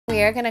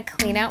we are gonna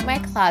clean out my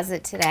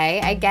closet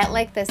today. I get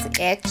like this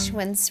itch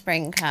when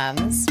spring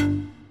comes.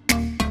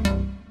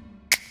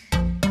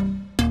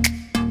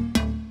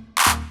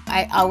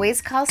 I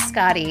always call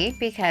Scotty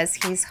because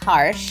he's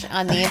harsh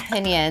on the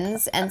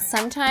opinions, and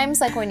sometimes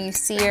like when you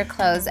see your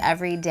clothes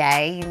every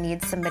day, you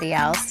need somebody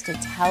else to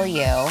tell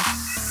you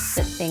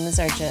that things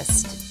are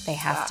just, they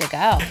have to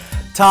go.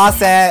 Toss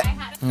it.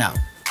 No.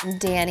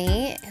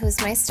 Danny, who's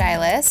my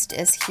stylist,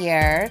 is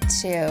here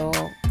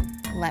to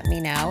let me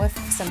know if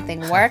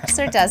something works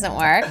or doesn't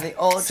work. The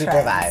old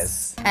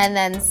supervise. And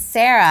then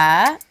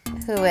Sarah,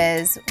 who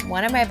is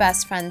one of my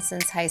best friends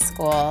since high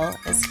school,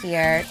 is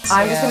here to...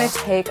 I'm just gonna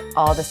take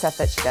all the stuff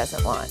that she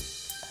doesn't want.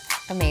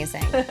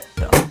 Amazing.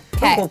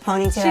 Okay. Cool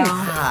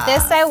ponytail.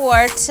 This I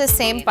wore to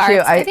St. Bart's.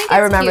 Cute. I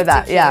remember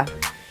that, yeah.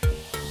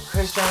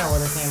 Chris Jenner wore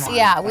the same one.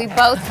 Yeah, we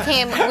both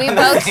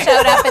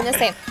showed up in the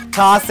same.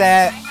 Toss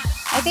it.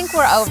 I think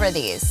we're over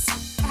these.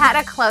 Had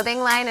a clothing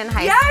line in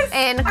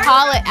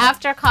college,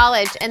 after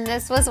college, and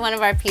this was one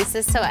of our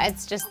pieces, so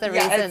it's just the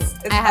reason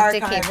I have to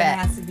keep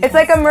it. It's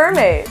like a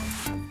mermaid.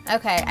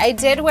 Okay, I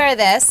did wear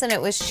this, and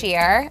it was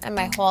sheer, and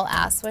my whole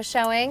ass was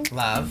showing.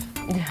 Love.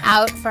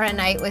 Out for a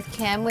night with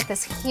Kim with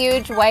this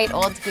huge white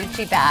old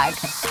Gucci bag,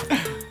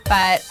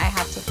 but I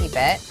have to keep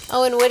it.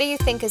 Oh, and what do you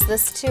think? Is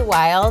this too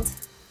wild?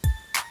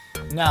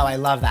 No, I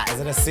love that. Is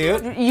it a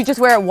suit? You just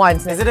wear it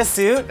once. Is it a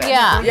suit?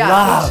 Yeah.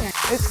 Love.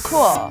 It's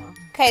cool.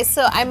 Okay,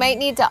 so I might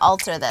need to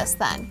alter this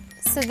then.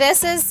 So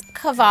this is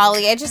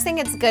Cavalli. I just think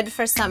it's good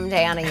for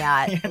someday on a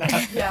yacht.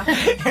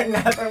 You're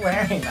never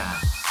wearing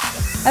that.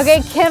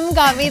 Okay, Kim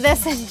got me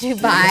this in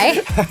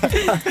Dubai.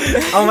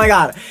 Oh my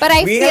God. But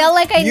I feel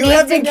like I need to keep it. You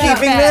have been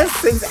keeping this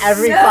since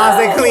every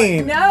closet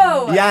clean.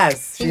 No.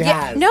 Yes, she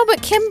has. No,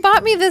 but Kim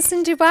bought me this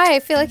in Dubai. I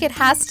feel like it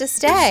has to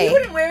stay. She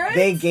wouldn't wear it?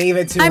 They gave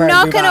it to her. I'm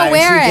not gonna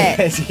wear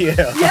it. She gave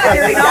it to you.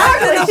 Yeah,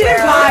 exactly. She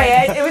didn't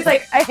buy it. It was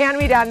like a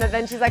hand-me-down, and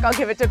then she's like, I'll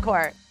give it to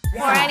Court.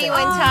 Before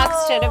anyone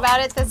talks shit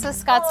about it, this was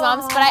Scott's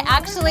mom's, but I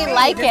actually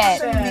like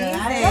it.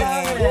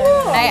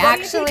 I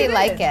actually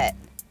like it.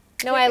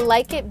 No, I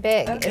like it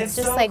big. It's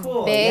just so like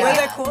cool. big. Yeah.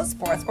 They're cool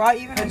sports bra,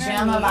 even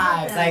Pajama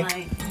vibes, like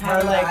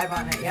her like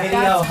on it.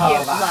 video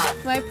hoe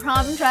vibe. My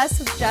prom dress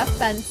with Jeff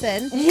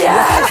Benson.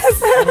 Yes!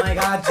 Oh my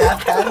God,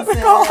 Jeff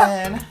Benson.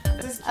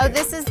 Oh,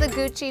 this is the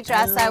Gucci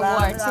dress I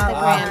wore to the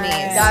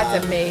Grammys.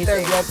 That's amazing. They're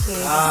real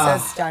pieces, so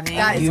stunning.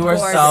 That is You were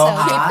so gorgeous.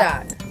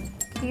 hot. Keep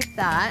that. Keep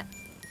that.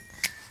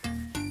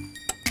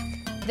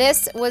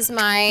 This was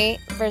my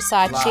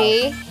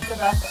Versace.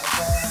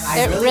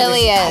 It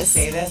really is. I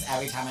say this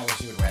every time. I wish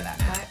you would wear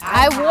that.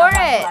 I wore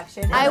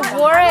it. I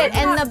wore it,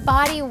 and the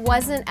body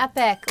wasn't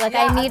epic. Like,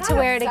 I need to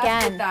wear it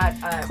again.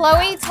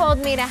 Chloe told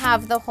me to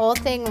have the whole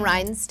thing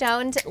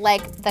rhinestoned,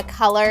 like the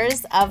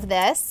colors of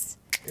this,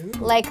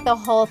 like the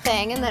whole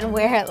thing, and then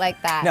wear it like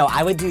that. No,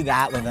 I would do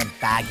that with a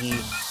baggy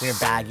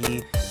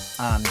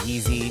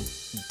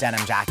Yeezy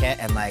denim jacket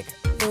and like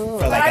for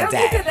like a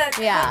day.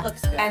 Yeah.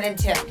 looks good. And in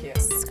tip.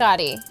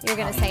 Scotty, you're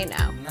gonna say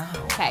no. No.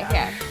 Okay,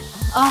 here.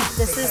 Oh,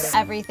 this is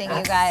everything,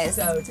 you guys.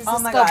 Does this Oh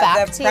my go God,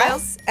 back the to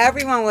press,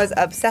 everyone was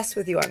obsessed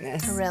with you on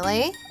this. you?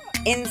 Really?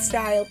 In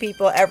style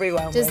people,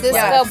 everyone Does was this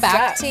like, go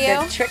back to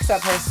you? the tricks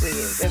up her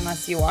sleeves,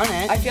 unless you want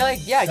it. I feel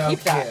like, yeah, So keep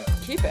that. cute.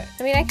 Keep it.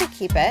 I mean, I could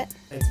keep it.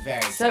 It's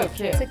very So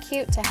cute. It's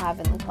cute to have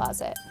in the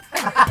closet.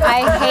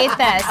 I hate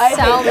this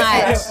so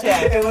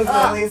much. It was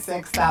literally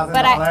 $6,000.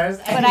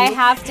 But I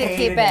have to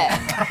keep it.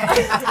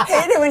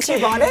 Hated it when she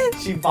bought it?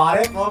 She bought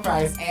it full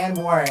price and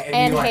wore it in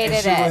And New York,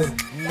 hated and it.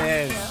 she was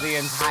Ms. the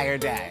entire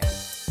day.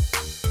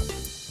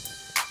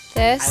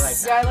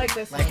 This. Yeah, I like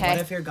this Like, Okay. what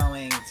if you're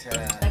going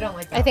to... I don't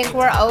like that. I think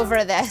we're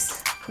over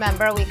this.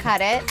 Remember, we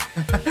cut it.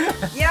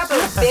 Yeah, but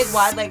with big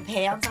wide leg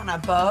pants on a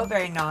boat,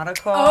 very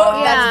nautical.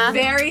 Oh, Yeah. that's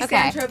very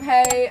Okay.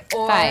 Saint-Tropez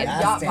or Fine.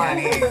 yacht Yes,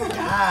 Danny. vibe.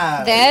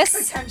 Yeah.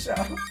 This, Potential.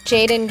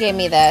 Jaden gave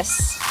me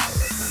this.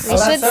 We Oh,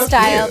 that's should so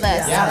style cute.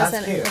 this Yeah, as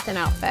that's an, cute. with an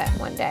outfit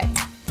one day.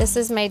 This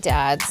is my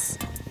dad's.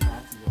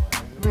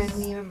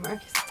 Brittany and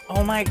Marcus.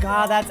 Oh my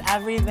God, that's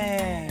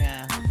everything.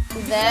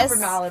 This.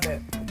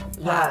 Malibut.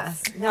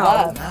 Yes. No.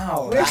 Love.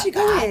 No. Where's that she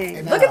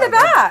going? back- Look at the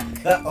back.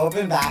 The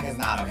open back is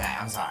not okay.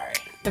 I'm sorry.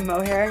 The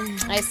mohair.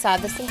 I saw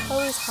this in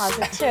Chloe's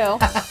closet too.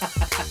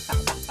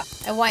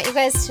 I want you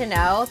guys to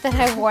know that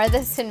I wore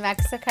this in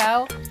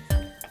Mexico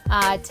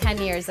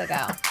 10 years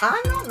ago.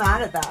 I'm not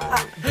mad at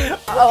that.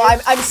 Oh,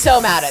 I'm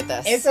so mad at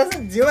this. It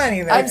doesn't do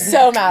anything. I'm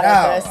so mad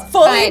at No. this.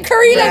 Fully Fine.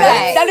 Karina,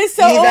 Okay. that is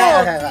so Leave old.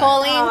 that- okay,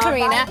 Foley and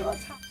Karina.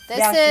 This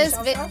Yeah, is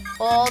she sells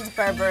old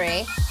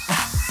Burberry.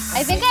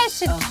 I think I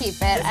should keep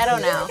it. I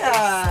don't know.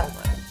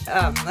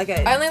 Like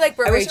a. I only like I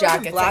Burberry wish it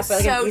wasn't jackets. black, but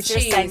like so a Easter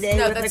cheese. Sunday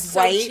No, with that's like so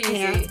white cheesy.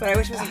 pants, but I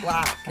wish it wasn't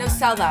black. No,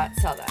 sell that.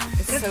 Sell that.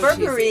 It's It's so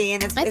Burberry, cheesy.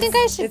 and it's. I think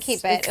I should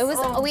keep it. It was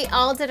we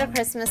all did a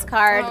Christmas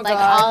card, Oh, like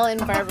God. all in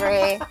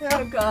Burberry.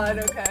 Oh God.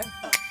 Okay.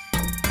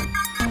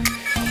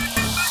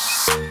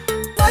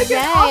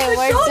 Yay,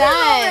 we're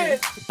done.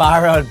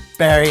 Borrowed,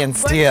 Berry, and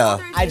Steel.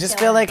 shoulder I just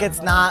feel like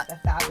it's not The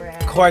fabric.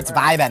 Court's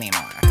vibe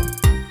anymore.